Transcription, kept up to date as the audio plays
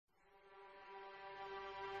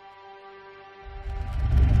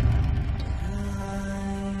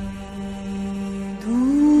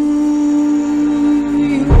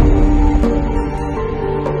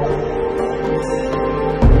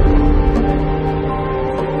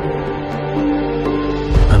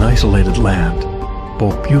isolated land,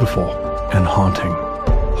 both beautiful and haunting,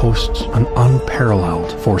 hosts an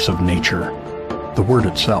unparalleled force of nature. The word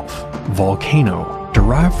itself, volcano,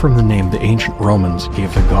 derived from the name the ancient Romans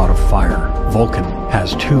gave the god of fire, Vulcan,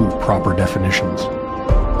 has two proper definitions.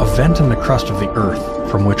 A vent in the crust of the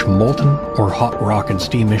earth from which molten or hot rock and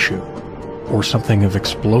steam issue, or something of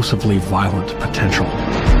explosively violent potential.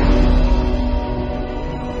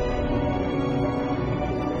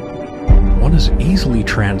 One is easily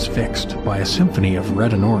transfixed by a symphony of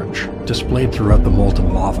red and orange displayed throughout the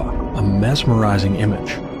molten lava, a mesmerizing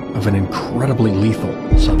image of an incredibly lethal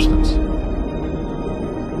substance.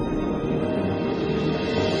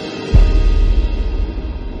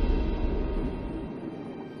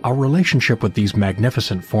 Our relationship with these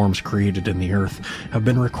magnificent forms created in the earth have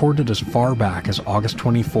been recorded as far back as August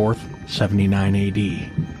 24th, 79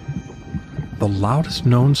 AD. The loudest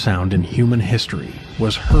known sound in human history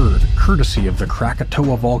was heard courtesy of the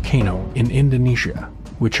Krakatoa volcano in Indonesia,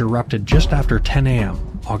 which erupted just after 10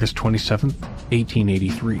 a.m. August 27,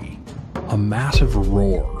 1883. A massive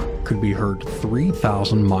roar could be heard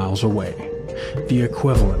 3,000 miles away, the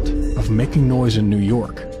equivalent of making noise in New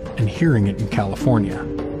York and hearing it in California.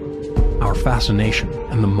 Our fascination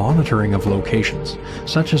and the monitoring of locations,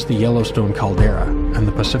 such as the Yellowstone caldera and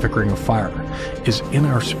the Pacific Ring of Fire, is in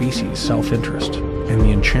our species' self-interest, and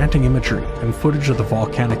the enchanting imagery and footage of the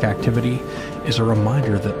volcanic activity is a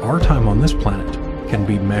reminder that our time on this planet can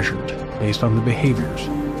be measured based on the behaviors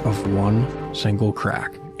of one single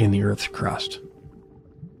crack in the Earth's crust.